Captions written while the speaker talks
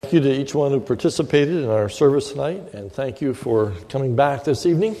Thank you to each one who participated in our service tonight, and thank you for coming back this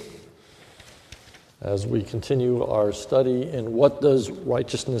evening as we continue our study in what does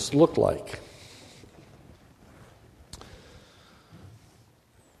righteousness look like.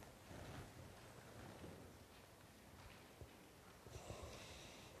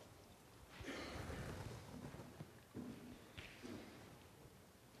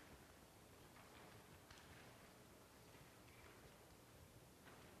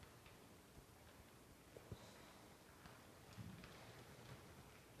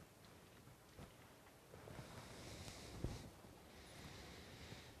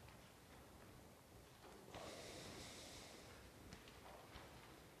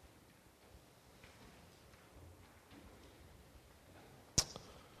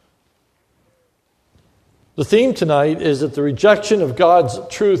 The theme tonight is that the rejection of God's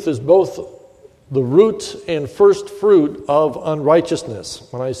truth is both the root and first fruit of unrighteousness.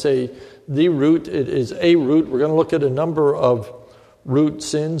 When I say the root, it is a root. We're going to look at a number of root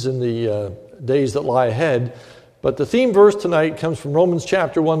sins in the days that lie ahead. But the theme verse tonight comes from Romans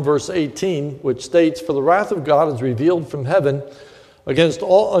chapter 1, verse 18, which states, "For the wrath of God is revealed from heaven against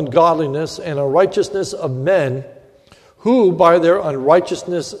all ungodliness and unrighteousness of men, who by their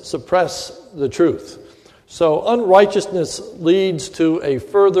unrighteousness suppress the truth." So unrighteousness leads to a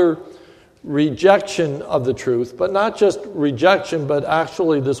further rejection of the truth, but not just rejection, but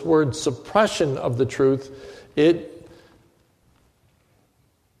actually this word suppression of the truth. It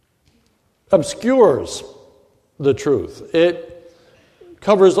obscures the truth. It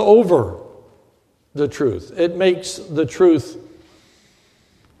covers over the truth. It makes the truth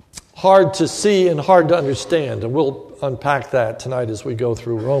hard to see and hard to understand. And we'll unpack that tonight as we go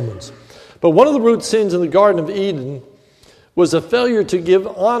through Romans. But one of the root sins in the Garden of Eden was a failure to give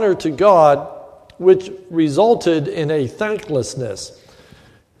honor to God, which resulted in a thanklessness.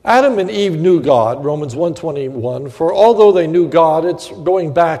 Adam and Eve knew God, Romans 1:21, for although they knew God, it's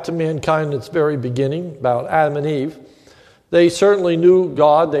going back to mankind in its very beginning, about Adam and Eve. They certainly knew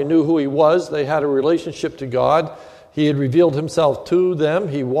God, they knew who He was, they had a relationship to God. He had revealed Himself to them,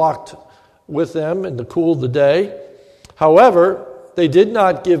 He walked with them in the cool of the day. However, they did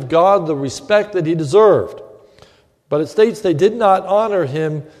not give God the respect that He deserved. But it states they did not honor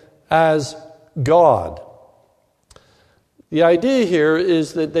Him as God. The idea here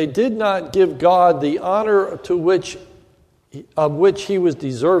is that they did not give God the honor of which He was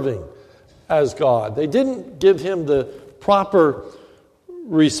deserving as God. They didn't give Him the proper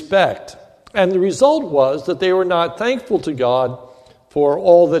respect. And the result was that they were not thankful to God for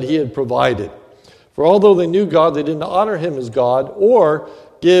all that He had provided. For although they knew God, they didn't honor Him as God or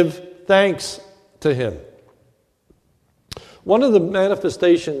give thanks to Him. One of the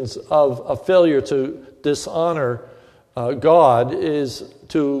manifestations of a failure to dishonor God is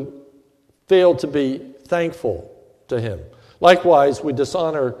to fail to be thankful to Him. Likewise, we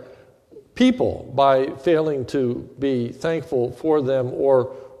dishonor people by failing to be thankful for them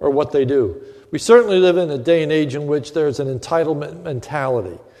or what they do. We certainly live in a day and age in which there's an entitlement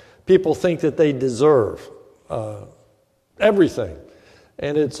mentality. People think that they deserve everything.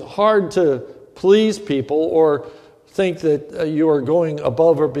 And it's hard to please people or think that you are going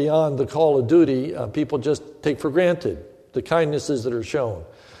above or beyond the call of duty. People just take for granted the kindnesses that are shown.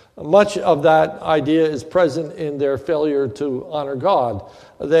 Much of that idea is present in their failure to honor God.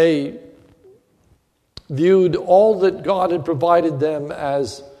 They viewed all that God had provided them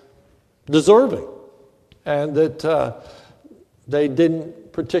as deserving, and that they didn't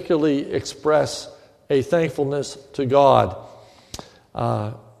particularly express a thankfulness to God.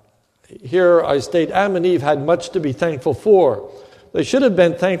 Here I state Adam and Eve had much to be thankful for. They should have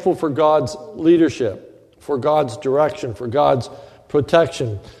been thankful for God's leadership, for God's direction, for God's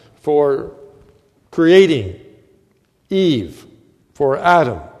protection, for creating Eve, for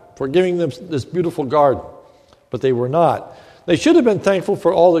Adam, for giving them this beautiful garden. But they were not. They should have been thankful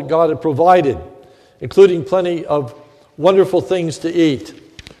for all that God had provided, including plenty of wonderful things to eat.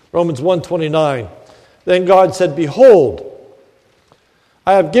 Romans 1:29. Then God said, "Behold,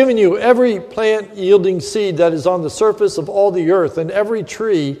 I have given you every plant yielding seed that is on the surface of all the earth, and every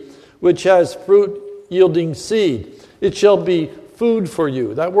tree which has fruit yielding seed. It shall be food for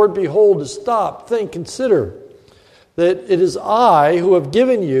you." That word "behold" is stop, think, consider. That it is I who have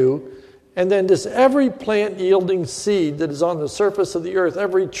given you, and then this every plant yielding seed that is on the surface of the earth,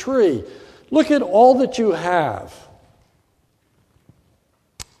 every tree. Look at all that you have.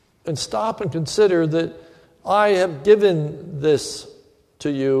 And stop and consider that I have given this to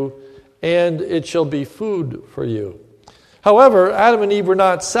you, and it shall be food for you. However, Adam and Eve were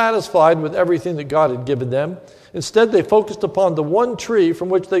not satisfied with everything that God had given them. Instead, they focused upon the one tree from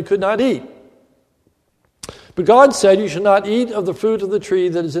which they could not eat. But God said, "You shall not eat of the fruit of the tree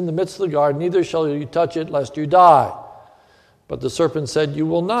that is in the midst of the garden, neither shall you touch it, lest you die." But the serpent said, "You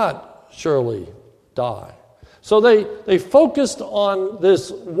will not surely die." So they focused on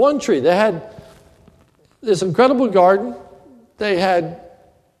this one tree. They had this incredible garden. They had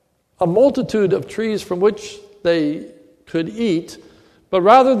a multitude of trees from which they could eat. But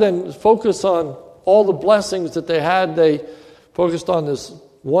rather than focus on all the blessings that they had, they focused on this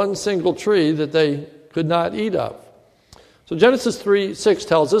one single tree that they could not eat of. So Genesis 3:6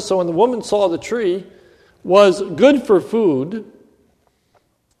 tells us, "So when the woman saw the tree was good for food,"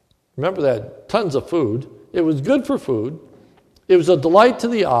 remember that, tons of food. It was good for food. It was a delight to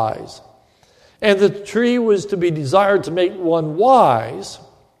the eyes. And the tree was to be desired to make one wise.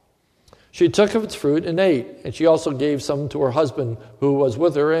 She took of its fruit and ate. And she also gave some to her husband who was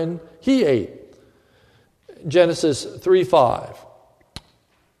with her, and he ate. Genesis 3:5.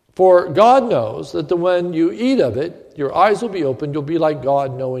 "For God knows that when you eat of it, your eyes will be opened. You'll be like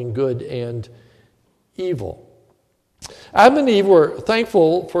God, knowing good and evil." Adam and Eve were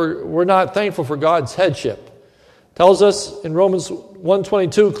not thankful for God's headship. It tells us in Romans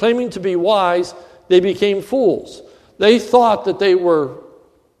 1:22, claiming to be wise, they became fools. They thought that they were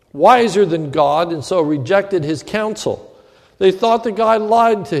wiser than God and so rejected his counsel. They thought that God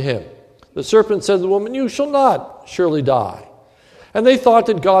lied to him. The serpent said to the woman, "You shall not surely die." And they thought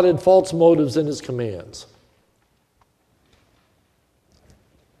that God had false motives in his commands.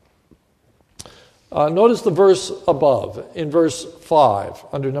 Notice the verse above, in verse 5,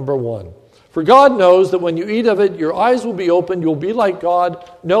 under number 1. "For God knows that when you eat of it, your eyes will be opened. You'll be like God,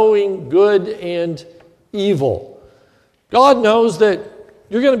 knowing good and evil." God knows that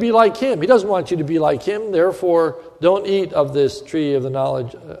you're going to be like him. He doesn't want you to be like him. Therefore, don't eat of this tree of the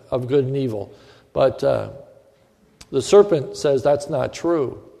knowledge of good and evil. But the serpent says that's not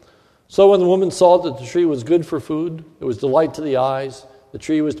true. "So when the woman saw that the tree was good for food, it was delight to the eyes, the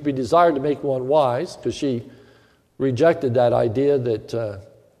tree was to be desired to make one wise," because she rejected that idea that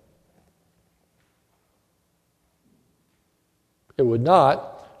it would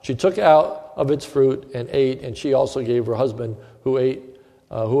not. "She took out of its fruit and ate, and she also gave her husband who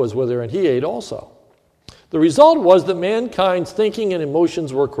was with her, and he ate also." The result was that mankind's thinking and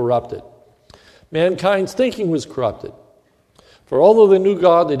emotions were corrupted. Mankind's thinking was corrupted. "For although they knew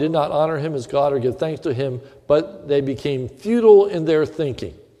God, they did not honor him as God or give thanks to him, but they became futile in their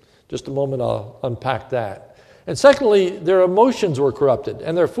thinking." Just a moment, I'll unpack that. "And secondly, their emotions were corrupted,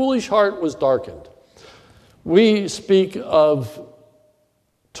 and their foolish heart was darkened." We speak of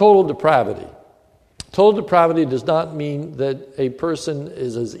total depravity. Total depravity does not mean that a person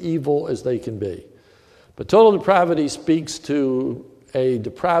is as evil as they can be. But total depravity speaks to a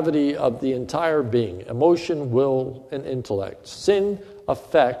depravity of the entire being, emotion, will, and intellect. Sin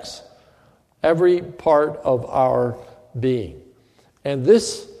affects every part of our being. And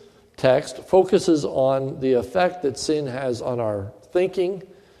this text focuses on the effect that sin has on our thinking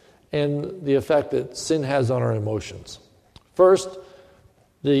and the effect that sin has on our emotions. First,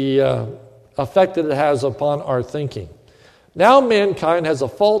 the effect that it has upon our thinking. Now mankind has a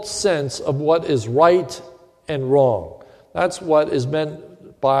false sense of what is right and wrong. That's what is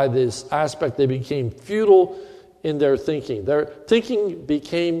meant by this aspect. They became futile in their thinking. Their thinking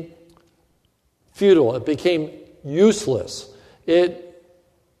became futile. It became useless. It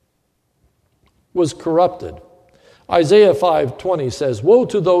was corrupted. Isaiah 5:20 says, "Woe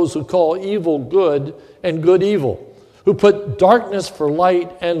to those who call evil good and good evil, who put darkness for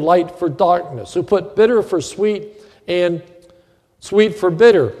light and light for darkness, who put bitter for sweet and sweet for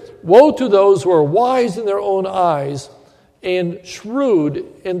bitter. Woe to those who are wise in their own eyes and shrewd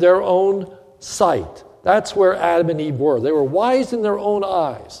in their own sight." That's where Adam and Eve were. They were wise in their own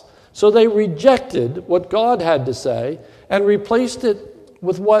eyes. So they rejected what God had to say and replaced it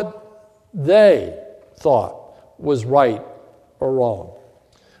with what they thought was right or wrong.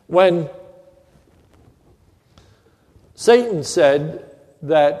 When Satan said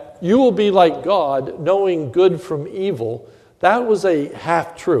that you will be like God, knowing good from evil, that was a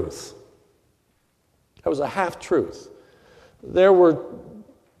half-truth. That was a half-truth. There were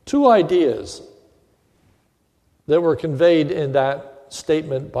two ideas that were conveyed in that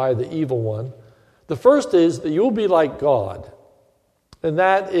statement by the evil one. The first is that you will be like God. And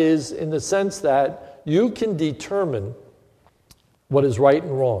that is in the sense that you can determine what is right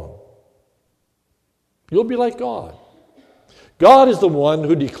and wrong. You'll be like God. God is the one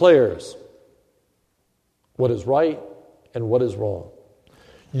who declares what is right and what is wrong.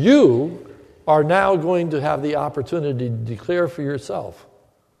 You are now going to have the opportunity to declare for yourself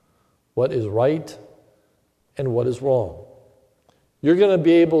what is right and what is wrong. You're going to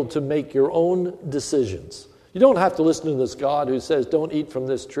be able to make your own decisions. You don't have to listen to this God who says, don't eat from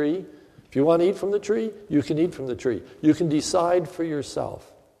this tree. If you want to eat from the tree, you can eat from the tree. You can decide for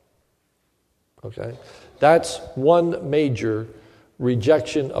yourself. Okay? That's one major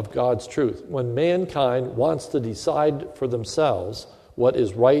rejection of God's truth. When mankind wants to decide for themselves what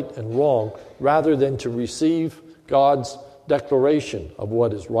is right and wrong, rather than to receive God's declaration of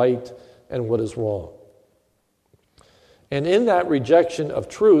what is right and what is wrong. And in that rejection of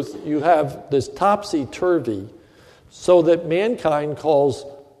truth, you have this topsy-turvy, so that mankind calls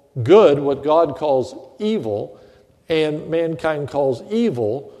good what God calls evil, and mankind calls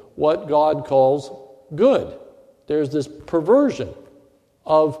evil what God calls good. There's this perversion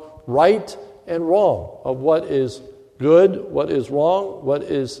of right and wrong, of what is good, what is wrong, what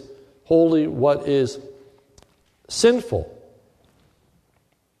is holy, what is sinful.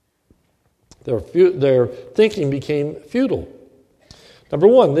 Their thinking became futile. Number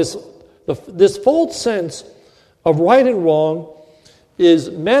one, this false sense of right and wrong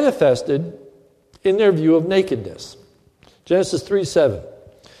is manifested in their view of nakedness. Genesis 3:7.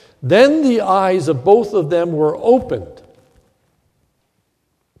 Then the eyes of both of them were opened,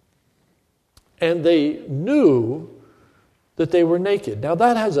 and they knew that they were naked. Now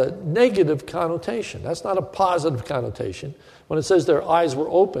that has a negative connotation. That's not a positive connotation. When it says their eyes were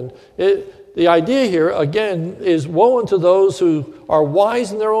opened, the idea here, again, is woe unto those who are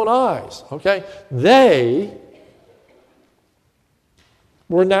wise in their own eyes. Okay? They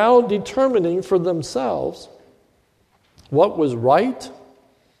were now determining for themselves what was right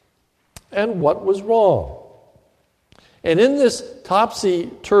and what was wrong. And in this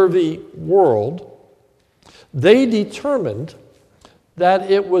topsy-turvy world, they determined that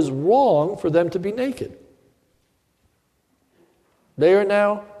it was wrong for them to be naked. They are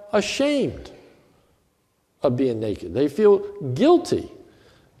now ashamed of being naked. They feel guilty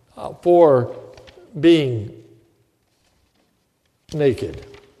for being naked.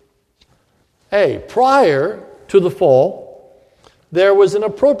 Hey, prior to the fall, there was an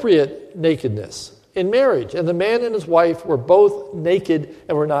appropriate nakedness in marriage, and the man and his wife were both naked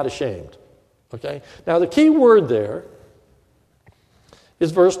and were not ashamed. Okay? Now the key word there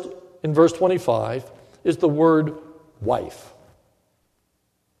is in verse 25 is the word wife.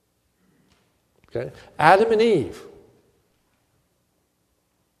 Okay? Adam and Eve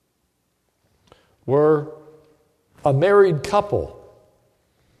were a married couple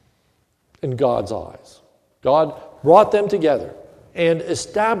in God's eyes. God brought them together and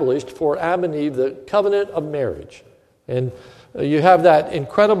established for Adam and Eve the covenant of marriage. And you have that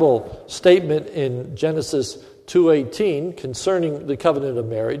incredible statement in Genesis 2:18 concerning the covenant of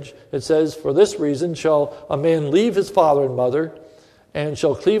marriage. It says, "For this reason shall a man leave his father and mother, and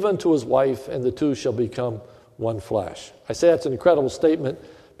shall cleave unto his wife, and the two shall become one flesh." I say that's an incredible statement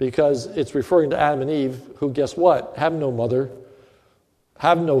because it's referring to Adam and Eve, who, guess what? Have no mother,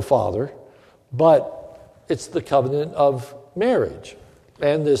 have no father, but it's the covenant of marriage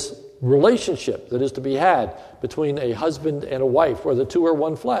and this relationship that is to be had between a husband and a wife, where the two are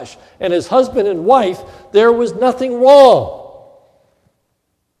one flesh. And as husband and wife, there was nothing wrong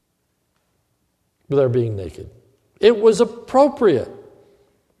with their being naked. It was appropriate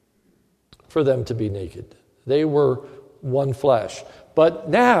for them to be naked. They were one flesh. But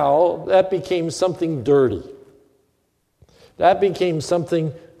now that became something dirty. That became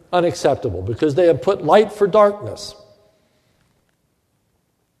something unacceptable because they had put light for darkness.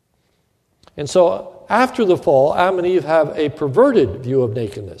 And so after the fall, Adam and Eve have a perverted view of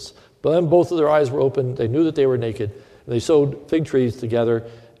nakedness. But then both of their eyes were open. They knew that they were naked. And they sewed fig trees together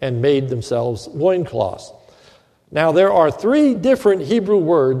and made themselves loincloths. Now, there are 3 different Hebrew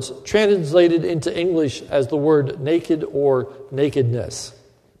words translated into English as the word naked or nakedness.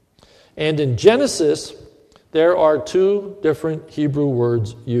 And in Genesis, there are 2 different Hebrew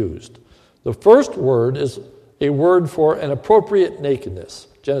words used. The first word is a word for an appropriate nakedness.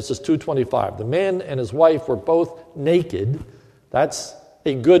 Genesis 2:25. The man and his wife were both naked. That's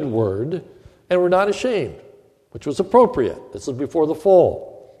a good word. And were not ashamed, which was appropriate. This is before the fall.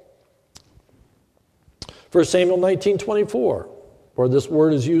 1 Samuel 19:24, where this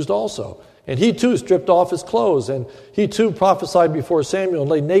word is used also. And he too stripped off his clothes, and he too prophesied before Samuel,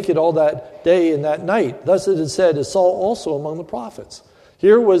 and lay naked all that day and that night. Thus it is said, is Saul also among the prophets.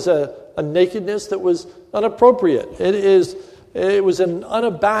 Here was a nakedness that was inappropriate. It was an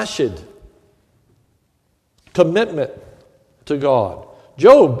unabashed commitment to God.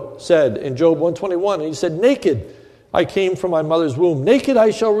 Job said in Job 121, he said, naked I came from my mother's womb. Naked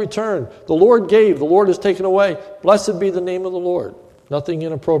I shall return. The Lord gave, the Lord has taken away. Blessed be the name of the Lord. Nothing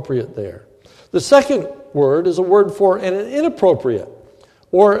inappropriate there. The second word is a word for an inappropriate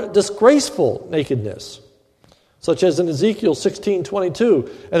or disgraceful nakedness, such as in Ezekiel 16:22,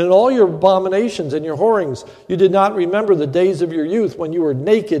 and in all your abominations and your whorings, you did not remember the days of your youth when you were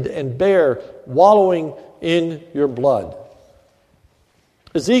naked and bare, wallowing in your blood.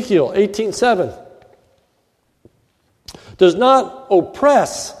 Ezekiel 18:7 does not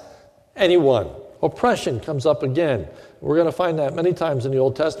oppress anyone. Oppression comes up again. We're going to find that many times in the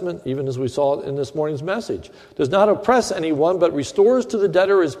Old Testament, even as we saw it in this morning's message. Does not oppress anyone, but restores to the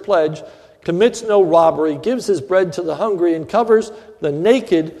debtor his pledge, commits no robbery, gives his bread to the hungry, and covers the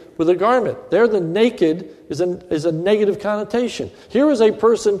naked with a garment. There, the naked is a negative connotation. Here is a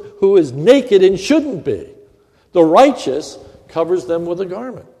person who is naked and shouldn't be. The righteous covers them with a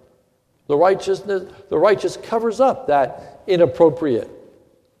garment. The righteous covers up that inappropriate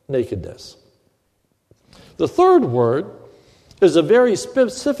nakedness. The third word is a very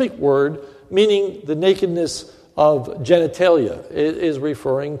specific word, meaning the nakedness of genitalia. It is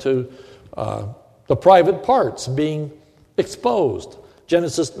referring to the private parts being exposed.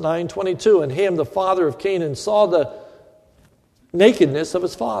 Genesis 9:22, and Ham, the father of Canaan, saw the nakedness of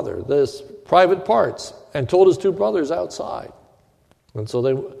his father, this private parts, and told his two brothers outside. And so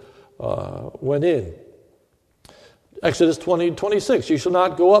they went in. Exodus 20:26, you shall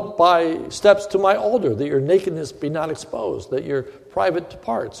not go up by steps to my altar, that your nakedness be not exposed, that your private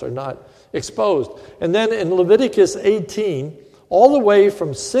parts are not exposed. And then in Leviticus 18, all the way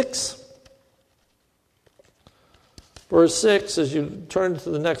from verse 6, as you turn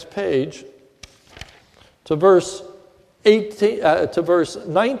to the next page, to verse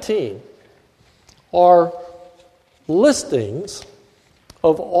 19, are listings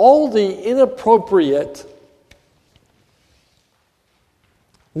of all the inappropriate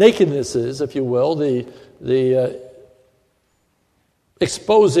nakednesses, if you will, the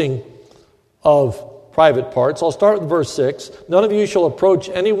exposing of private parts. I'll start with verse 6. None of you shall approach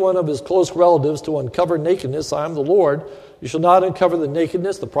any one of his close relatives to uncover nakedness. I am the Lord. You shall not uncover the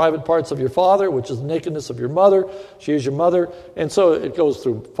nakedness, the private parts of your father, which is the nakedness of your mother. She is your mother. And so it goes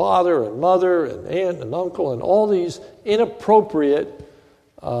through father and mother and aunt and uncle and all these inappropriate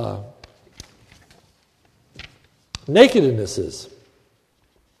nakednesses.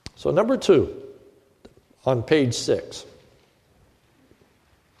 So number 2 on page 6.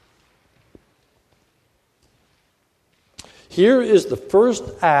 Here is the first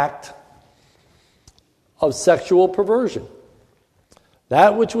act of sexual perversion.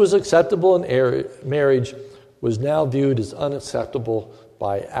 That which was acceptable in marriage was now viewed as unacceptable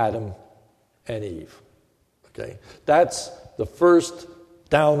by Adam and Eve. Okay, that's the first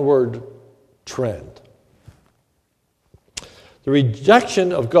downward trend. The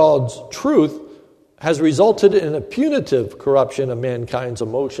rejection of God's truth has resulted in a punitive corruption of mankind's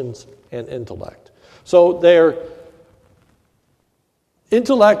emotions and intellect. So their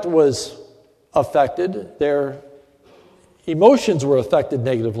intellect was affected, their emotions were affected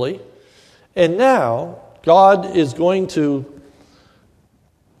negatively, and now God is going to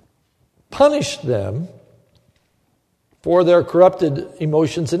punish them for their corrupted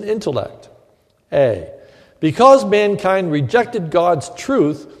emotions and intellect. Because mankind rejected God's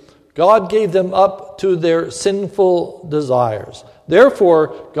truth, God gave them up to their sinful desires.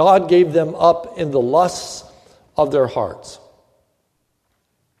 Therefore, God gave them up in the lusts of their hearts.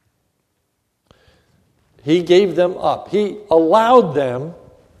 He gave them up. He allowed them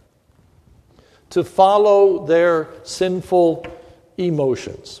to follow their sinful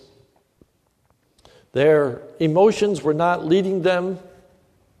emotions. Their emotions were not leading them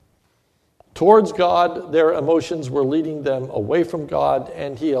towards God. Their emotions were leading them away from God,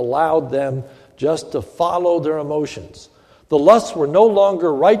 and He allowed them just to follow their emotions. The lusts were no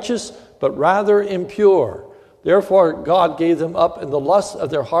longer righteous, but rather impure. Therefore, God gave them up in the lusts of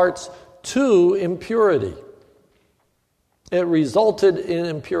their hearts to impurity. It resulted in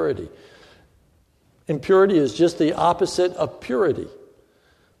impurity. Impurity is just the opposite of purity.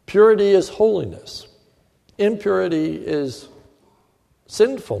 Purity is holiness. Impurity is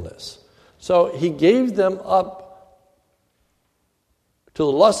sinfulness. So He gave them up to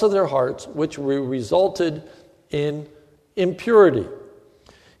the lust of their hearts, which resulted in impurity.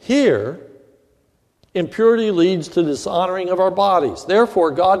 Here, impurity leads to dishonoring of our bodies.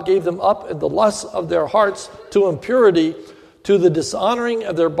 Therefore, God gave them up in the lusts of their hearts to impurity, to the dishonoring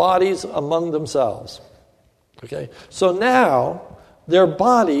of their bodies among themselves. Okay? So now, their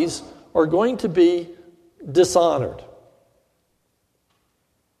bodies are going to be dishonored.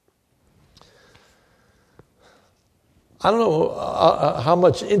 I don't know how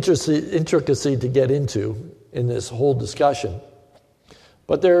much intricacy to get into in this whole discussion,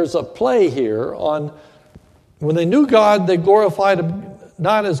 but there's a play here on when they knew God, they glorified Him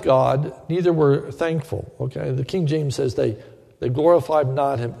not as God, neither were thankful. Okay, the King James says they glorified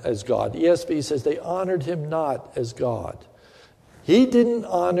not Him as God. ESV says they honored Him not as God. He didn't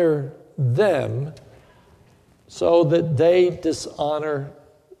honor them so that they dishonor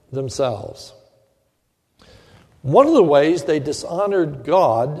themselves. One of the ways they dishonored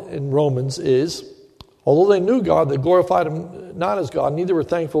God in Romans is, although they knew God, they glorified Him not as God, neither were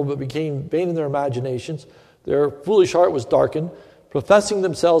thankful, but became vain in their imaginations. Their foolish heart was darkened. Professing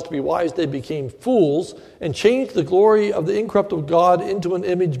themselves to be wise, they became fools and changed the glory of the incorruptible God into an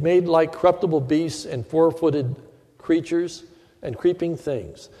image made like corruptible beasts and four-footed creatures and creeping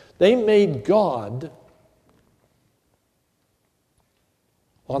things. They made God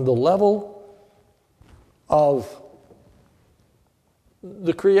on the level of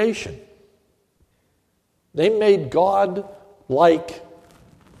the creation. They made God like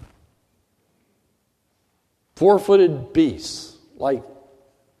four-footed beasts, like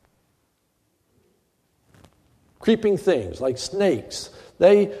creeping things, like snakes.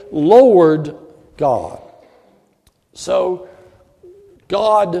 They lowered God. So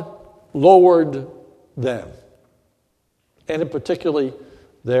God lowered them, and in particularly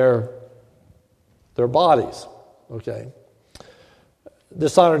their bodies. Okay,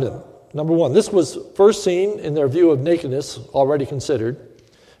 dishonored them. Number one, this was first seen in their view of nakedness, already considered.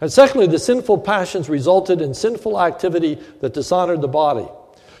 And secondly, the sinful passions resulted in sinful activity that dishonored the body.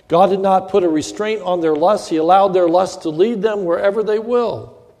 God did not put a restraint on their lusts. He allowed their lusts to lead them wherever they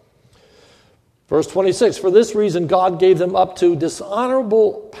will. Verse 26, for this reason God gave them up to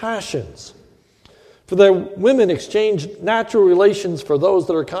dishonorable passions. For their women exchanged natural relations for those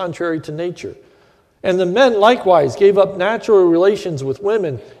that are contrary to nature. And the men likewise gave up natural relations with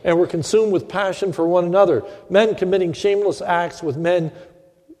women and were consumed with passion for one another, men committing shameless acts with men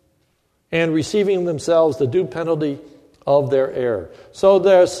and receiving themselves the due penalty of their error. So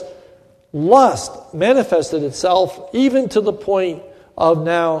there's lust manifested itself even to the point of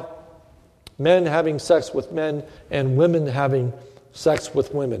now men having sex with men and women having sex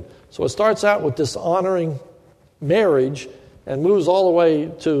with women. So it starts out with dishonoring marriage and moves all the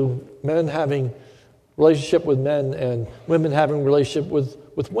way to men having relationship with men and women having relationship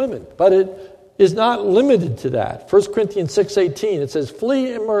with women. But it is not limited to that. 1 Corinthians 6:18, it says,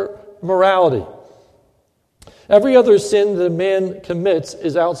 flee immorality. Every other sin that a man commits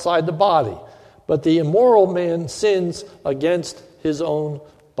is outside the body, but the immoral man sins against his own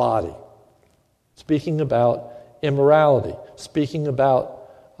body. Speaking about immorality, speaking about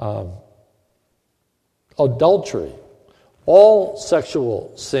adultery, all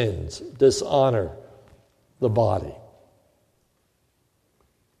sexual sins dishonor the body.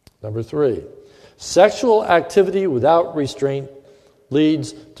 Number 3, sexual activity without restraint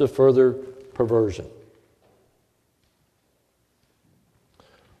leads to further perversion.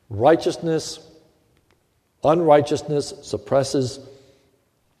 Unrighteousness suppresses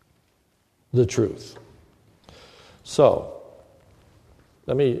the truth. So,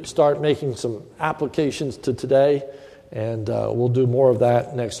 let me start making some applications to today, and we'll do more of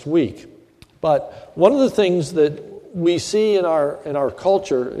that next week. But one of the things that we see in our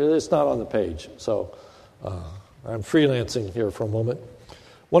culture, it's not on the page, so I'm freelancing here for a moment.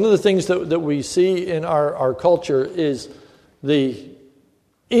 One of the things that we see in our culture is the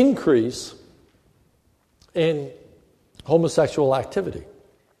increase in homosexual activity.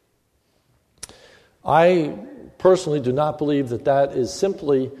 I personally do not believe that is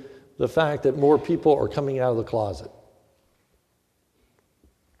simply the fact that more people are coming out of the closet.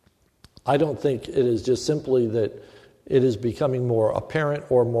 I don't think it is just simply that it is becoming more apparent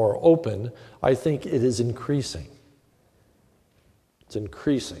or more open. I think it is increasing. It's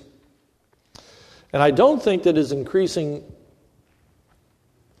increasing. And I don't think that it's increasing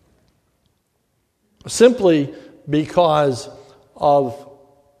simply because of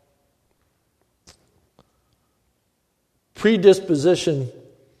predisposition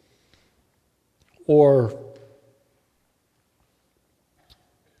or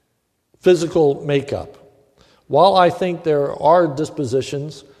physical makeup. While I think there are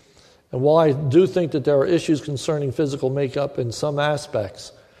dispositions, and while I do think that there are issues concerning physical makeup in some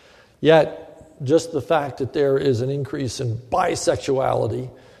aspects, yet just the fact that there is an increase in bisexuality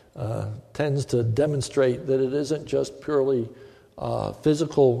tends to demonstrate that it isn't just purely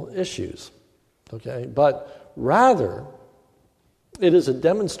physical issues, okay? But rather, it is a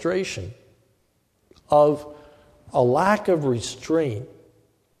demonstration of a lack of restraint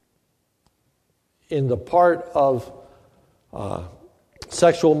in the part of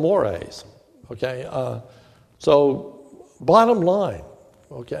sexual mores. Okay, so bottom line,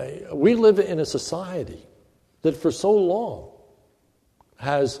 okay, we live in a society that for so long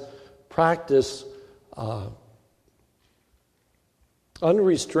has practiced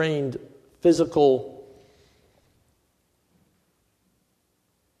unrestrained physical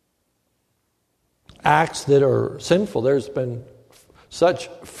acts that are sinful. There's been such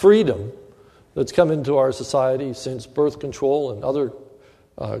freedom that's come into our society since birth control and other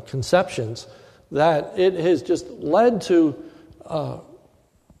conceptions that it has just led to a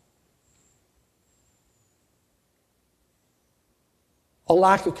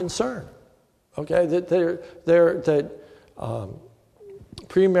lack of concern. Okay, that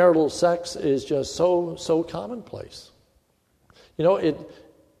premarital sex is just so commonplace. You know,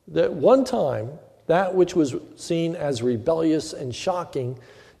 that one time that which was seen as rebellious and shocking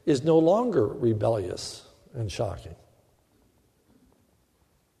is no longer rebellious and shocking.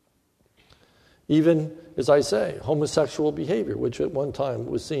 Even, as I say, homosexual behavior, which at one time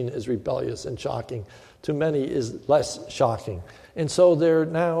was seen as rebellious and shocking, to many is less shocking. And so there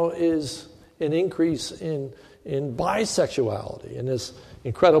now is an increase in bisexuality and this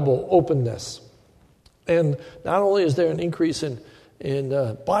incredible openness. And not only is there an increase in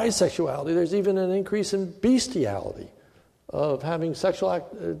bisexuality, there's even an increase in bestiality of having sexual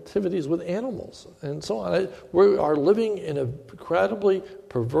activities with animals and so on. We are living in an incredibly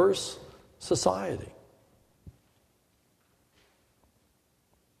perverse society.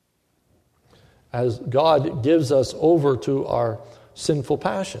 As God gives us over to our sinful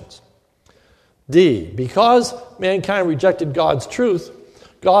passions. D, because mankind rejected God's truth,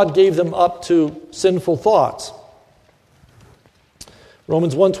 God gave them up to sinful thoughts.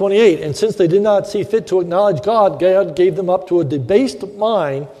 Romans 1:28, and since they did not see fit to acknowledge God, God gave them up to a debased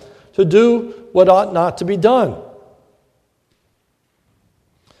mind to do what ought not to be done.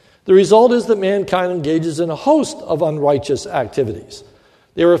 The result is that mankind engages in a host of unrighteous activities.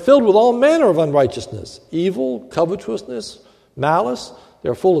 They were filled with all manner of unrighteousness, evil, covetousness, malice. They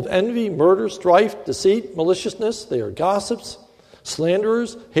are full of envy, murder, strife, deceit, maliciousness. They are gossips,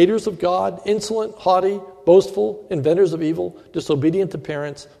 slanderers, haters of God, insolent, haughty, boastful, inventors of evil, disobedient to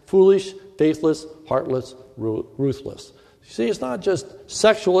parents, foolish, faithless, heartless, ruthless. You see, it's not just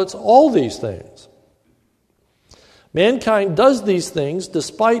sexual, it's all these things. Mankind does these things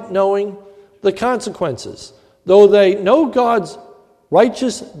despite knowing the consequences. Though they know God's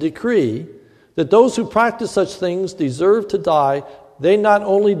righteous decree that those who practice such things deserve to die, they not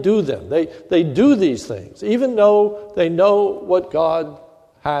only do them, they do these things, even though they know what God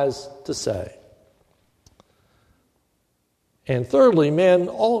has to say. And thirdly,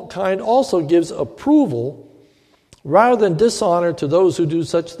 mankind also gives approval rather than dishonor to those who do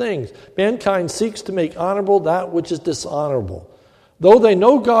such things. Mankind seeks to make honorable that which is dishonorable. Though they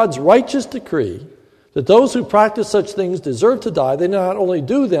know God's righteous decree that those who practice such things deserve to die, they not only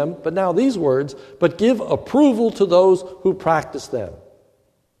do them, but now these words, but give approval to those who practice them.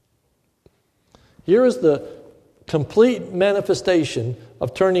 Here is the complete manifestation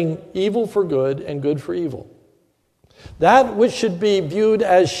of turning evil for good and good for evil. That which should be viewed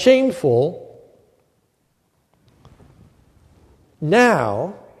as shameful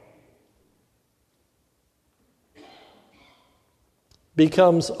now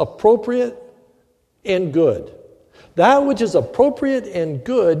becomes appropriate and good. That which is appropriate and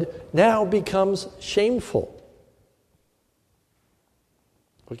good now becomes shameful.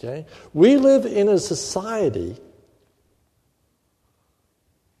 Okay? We live in a society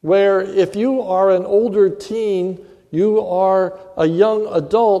where if you are an older teen, you are a young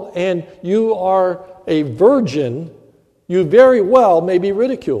adult, and you are a virgin, you very well may be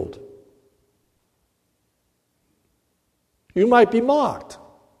ridiculed. You might be mocked.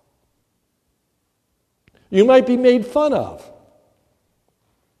 You might be made fun of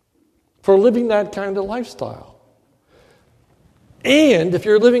for living that kind of lifestyle. And if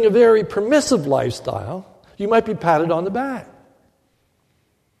you're living a very permissive lifestyle, you might be patted on the back,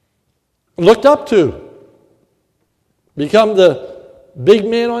 looked up to, become the big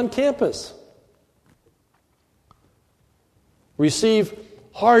man on campus, receive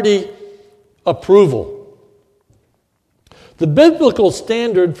hearty approval. The biblical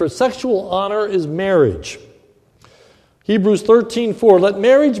standard for sexual honor is marriage. Hebrews 13:4, let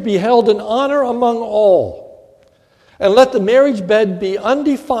marriage be held in honor among all, and let the marriage bed be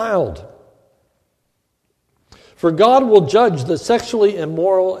undefiled. For God will judge the sexually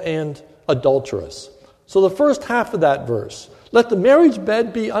immoral and adulterous. So the first half of that verse, let the marriage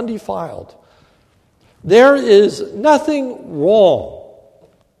bed be undefiled. There is nothing wrong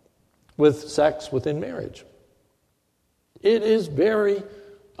with sex within marriage. It is very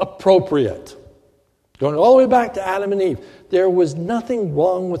appropriate. Going all the way back to Adam and Eve, there was nothing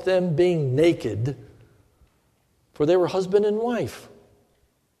wrong with them being naked, for they were husband and wife.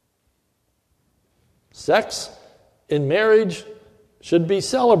 Sex in marriage should be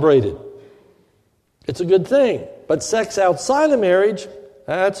celebrated. It's a good thing. But sex outside of marriage,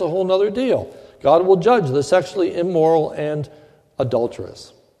 that's a whole other deal. God will judge the sexually immoral and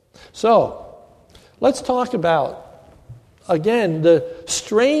adulterous. So, let's talk about, again, the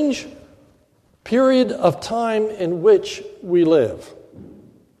strange period of time in which we live.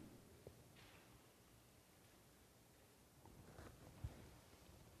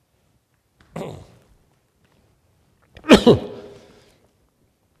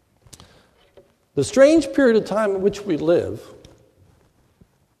 The strange period of time in which we live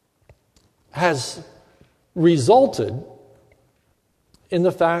has resulted in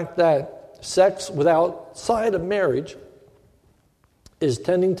the fact that sex outside of marriage is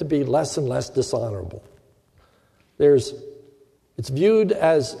tending to be less and less dishonorable. It's viewed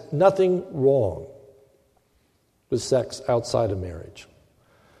as nothing wrong with sex outside of marriage.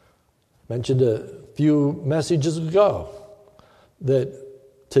 I mentioned a few messages ago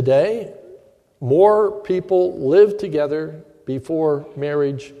that today more people live together before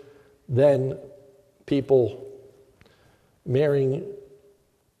marriage than people marrying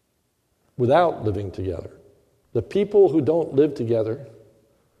without living together. The people who don't live together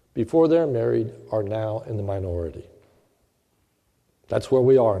before they're married are now in the minority. That's where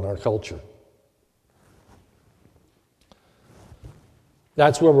we are in our culture.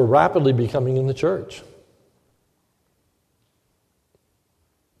 That's where we're rapidly becoming in the church.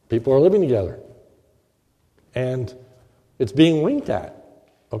 People are living together. And it's being winked at.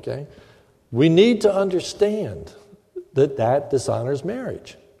 Okay? We need to understand that dishonors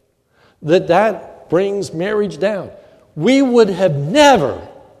marriage. That brings marriage down. We would have never,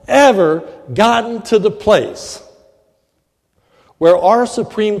 ever gotten to the place where our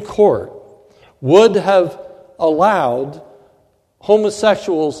Supreme Court would have allowed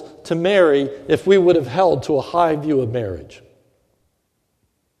homosexuals to marry if we would have held to a high view of marriage.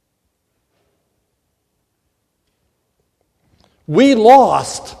 We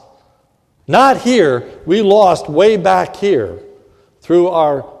lost, not here, we lost way back here through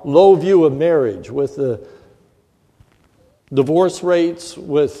our low view of marriage with the divorce rates,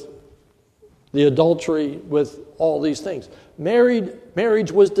 with the adultery, with all these things.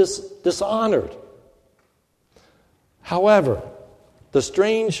 Marriage was dishonored. However, the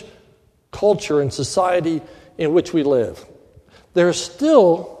strange culture and society in which we live, there's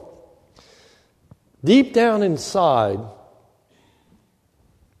still, deep down inside,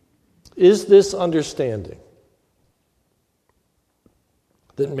 is this understanding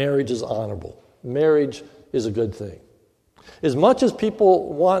that marriage is honorable. Marriage is a good thing. As much as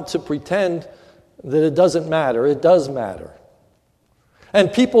people want to pretend that it doesn't matter, it does matter.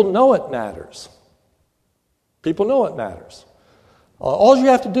 And people know it matters. People know it matters. All you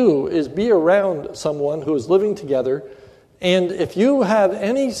have to do is be around someone who is living together, and if you have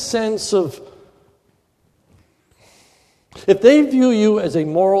any sense of, if they view you as a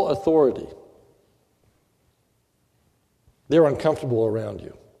moral authority, they're uncomfortable around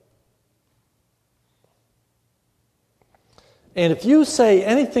you. And if you say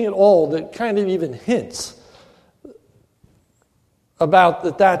anything at all that kind of even hints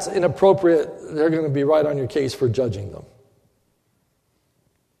about that's inappropriate, they're going to be right on your case for judging them.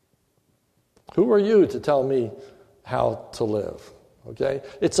 Who are you to tell me how to live? Okay?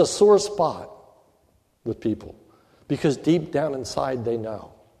 It's a sore spot with people because deep down inside they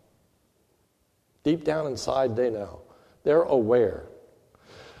know. Deep down inside they know. They're aware.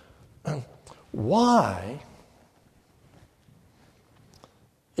 Why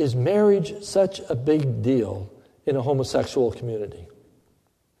is marriage such a big deal in a homosexual community?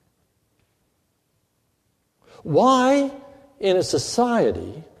 Why, in a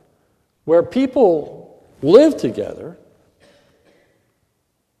society where people live together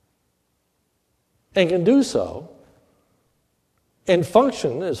and can do so and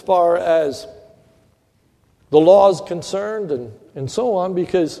function as far as the law is concerned and so on,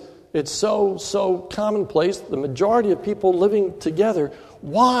 because it's so commonplace, the majority of people living together,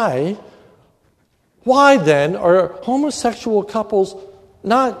 why then are homosexual couples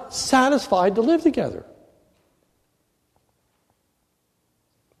not satisfied to live together?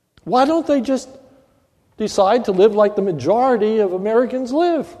 Why don't they just decide to live like the majority of Americans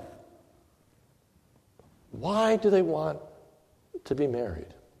live? Why do they want to be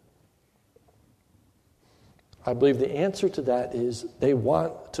married? I believe the answer to that is they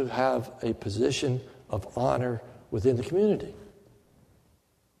want to have a position of honor within the community.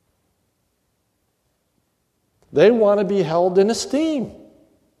 They want to be held in esteem.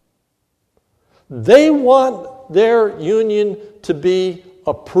 They want their union to be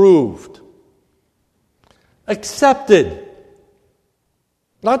approved, accepted,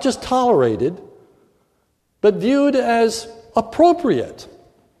 not just tolerated, but viewed as appropriate,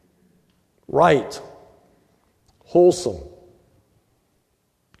 right, wholesome,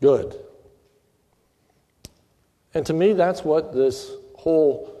 good. And to me, that's what this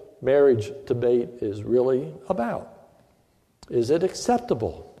whole marriage debate is really about. Is it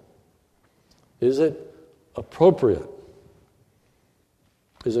acceptable? Is it appropriate?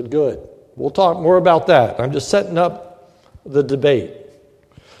 Is it good? We'll talk more about that. I'm just setting up the debate.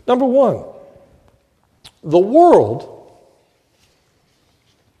 Number one, the world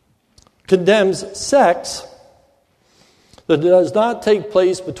condemns sex that does not take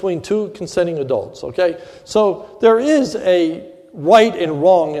place between two consenting adults, okay? So there is a right and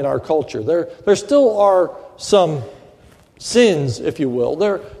wrong in our culture. There still are some sins, if you will.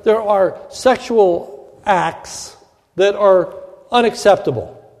 There are sexual acts that are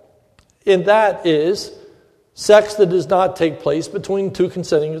unacceptable. And that is sex that does not take place between two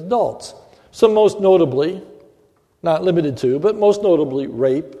consenting adults. So most notably, not limited to, but most notably,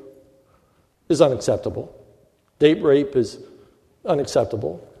 rape is unacceptable. Date rape is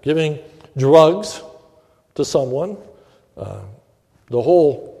unacceptable. Giving drugs to someone, the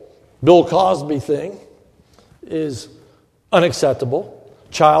whole Bill Cosby thing is unacceptable.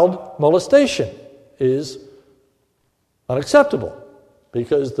 Child molestation is unacceptable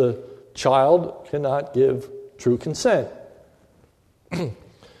because the child cannot give true consent.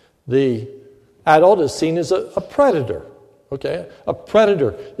 The adult is seen as a predator. Okay? A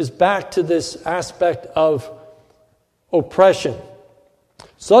predator is back to this aspect of oppression.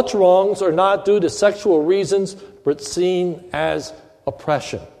 Such wrongs are not due to sexual reasons, but seen as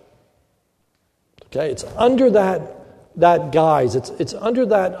oppression. Okay? It's under that guise. It's under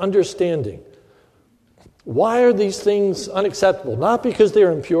that understanding. Why are these things unacceptable? Not because they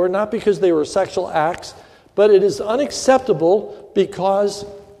are impure, not because they were sexual acts, but it is unacceptable because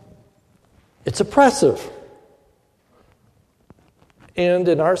it's oppressive. And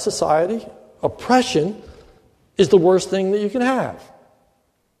in our society, oppression is the worst thing that you can have.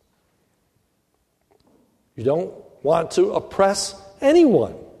 You don't want to oppress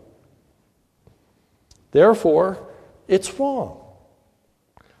anyone. Therefore, it's wrong.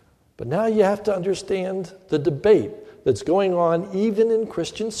 But now you have to understand the debate that's going on even in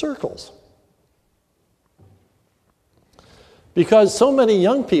Christian circles. Because so many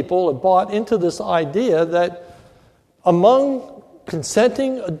young people have bought into this idea that among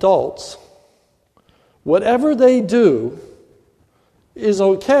consenting adults, whatever they do is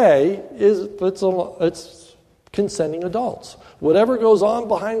okay, it's consenting adults. Whatever goes on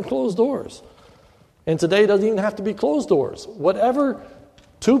behind closed doors. And today it doesn't even have to be closed doors. Whatever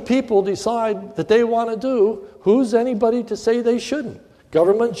two people decide that they want to do, who's anybody to say they shouldn't?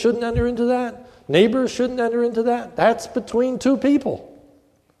 Government shouldn't enter into that. Neighbors shouldn't enter into that. That's between two people.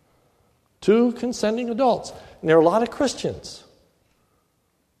 Two consenting adults. And there are a lot of Christians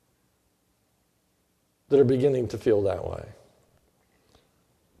that are beginning to feel that way.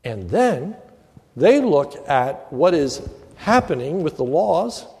 And then they look at what is happening with the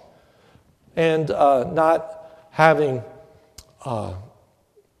laws and not having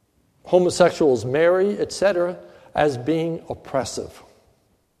homosexuals marry, etc., as being oppressive.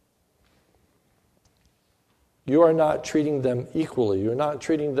 You are not treating them equally. You're not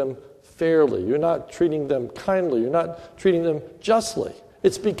treating them fairly. You're not treating them kindly. You're not treating them justly.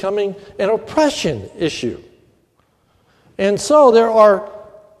 It's becoming an oppression issue. And so there are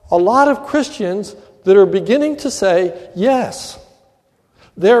a lot of Christians that are beginning to say, yes,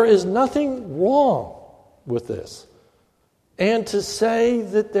 there is nothing wrong with this. And to say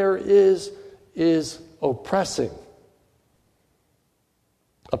that there is oppressing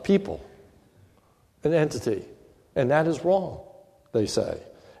a people, an entity. And that is wrong, they say.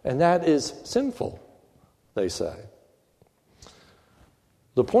 And that is sinful, they say.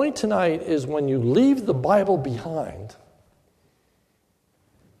 The point tonight is when you leave the Bible behind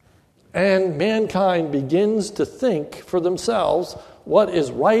and mankind begins to think for themselves what is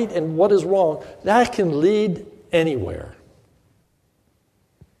right and what is wrong, that can lead anywhere.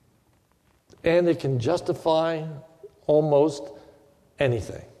 And it can justify almost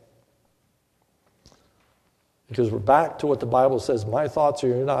anything. Because we're back to what the Bible says, my thoughts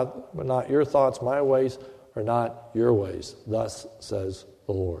are not your thoughts, my ways are not your ways. Thus says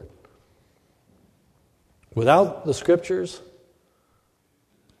the Lord. Without the Scriptures,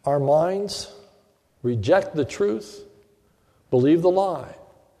 our minds reject the truth, believe the lie.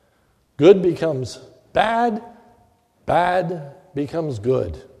 Good becomes bad, bad becomes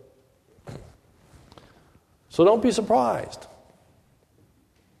good. So don't be surprised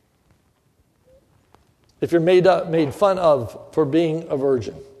if you're made fun of for being a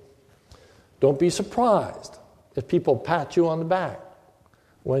virgin. Don't be surprised if people pat you on the back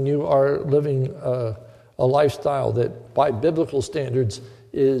when you are living a lifestyle that by biblical standards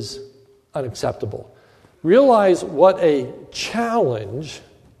is unacceptable. Realize what a challenge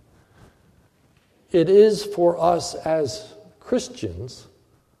it is for us as Christians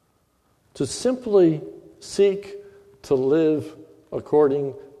to simply seek to live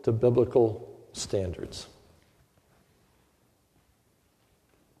according to biblical standards.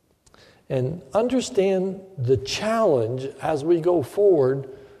 And understand the challenge as we go forward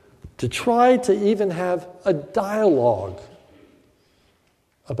to try to even have a dialogue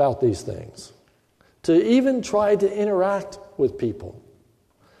about these things, to even try to interact with people.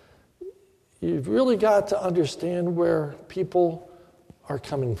 You've really got to understand where people are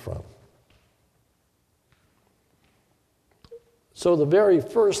coming from. So the very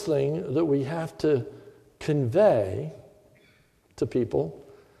first thing that we have to convey to people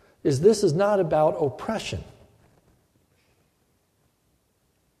is this is not about oppression.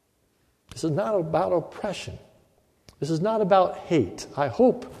 This is not about oppression. This is not about hate. I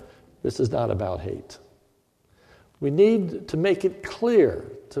hope this is not about hate. We need to make it clear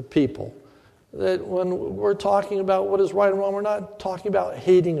to people that when we're talking about what is right and wrong, we're not talking about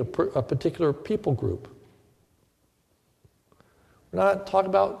hating a particular people group. We're not talking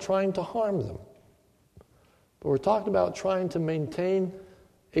about trying to harm them. But we're talking about trying to maintain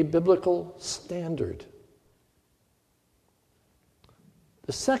a biblical standard.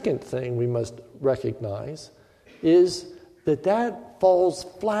 The second thing we must recognize is that falls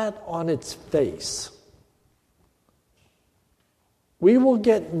flat on its face. We will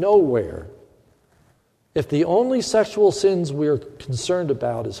get nowhere if the only sexual sins we're concerned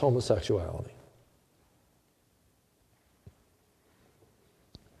about is homosexuality.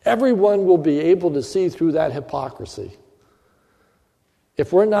 Everyone will be able to see through that hypocrisy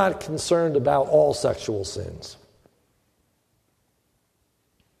if we're not concerned about all sexual sins.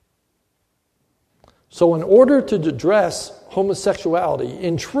 So in order to address homosexuality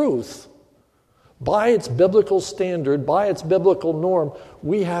in truth, by its biblical standard, by its biblical norm,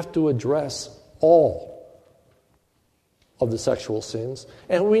 we have to address all of the sexual sins,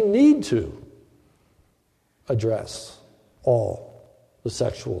 and we need to address all the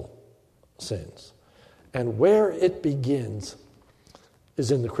sexual sins. And where it begins is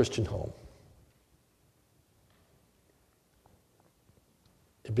in the Christian home.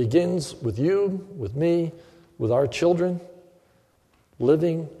 It begins with you, with me, with our children,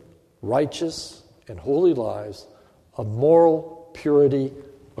 living righteous and holy lives of moral purity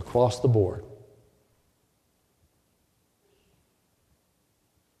across the board.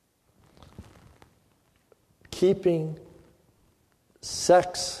 Keeping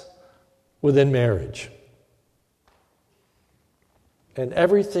sex within marriage. And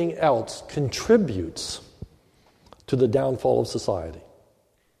everything else contributes to the downfall of society.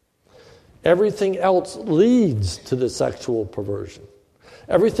 Everything else leads to the sexual perversion.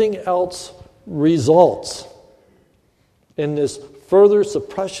 Everything else results in this further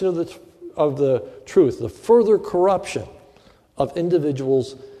suppression of the truth, the further corruption of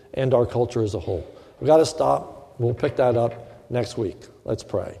individuals and our culture as a whole. We've got to stop. We'll pick that up next week. Let's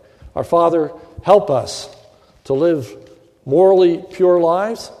pray. Our Father, help us to live morally pure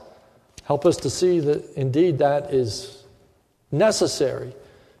lives. Help us to see that indeed that is necessary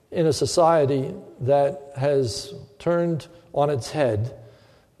in a society that has turned on its head.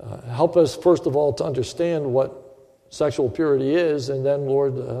 Help us, first of all, to understand what sexual purity is, and then,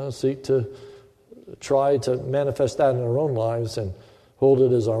 Lord, seek to try to manifest that in our own lives and hold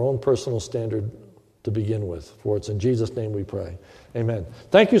it as our own personal standard to begin with. For it's in Jesus' name we pray. Amen.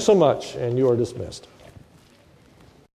 Thank you so much, and you are dismissed.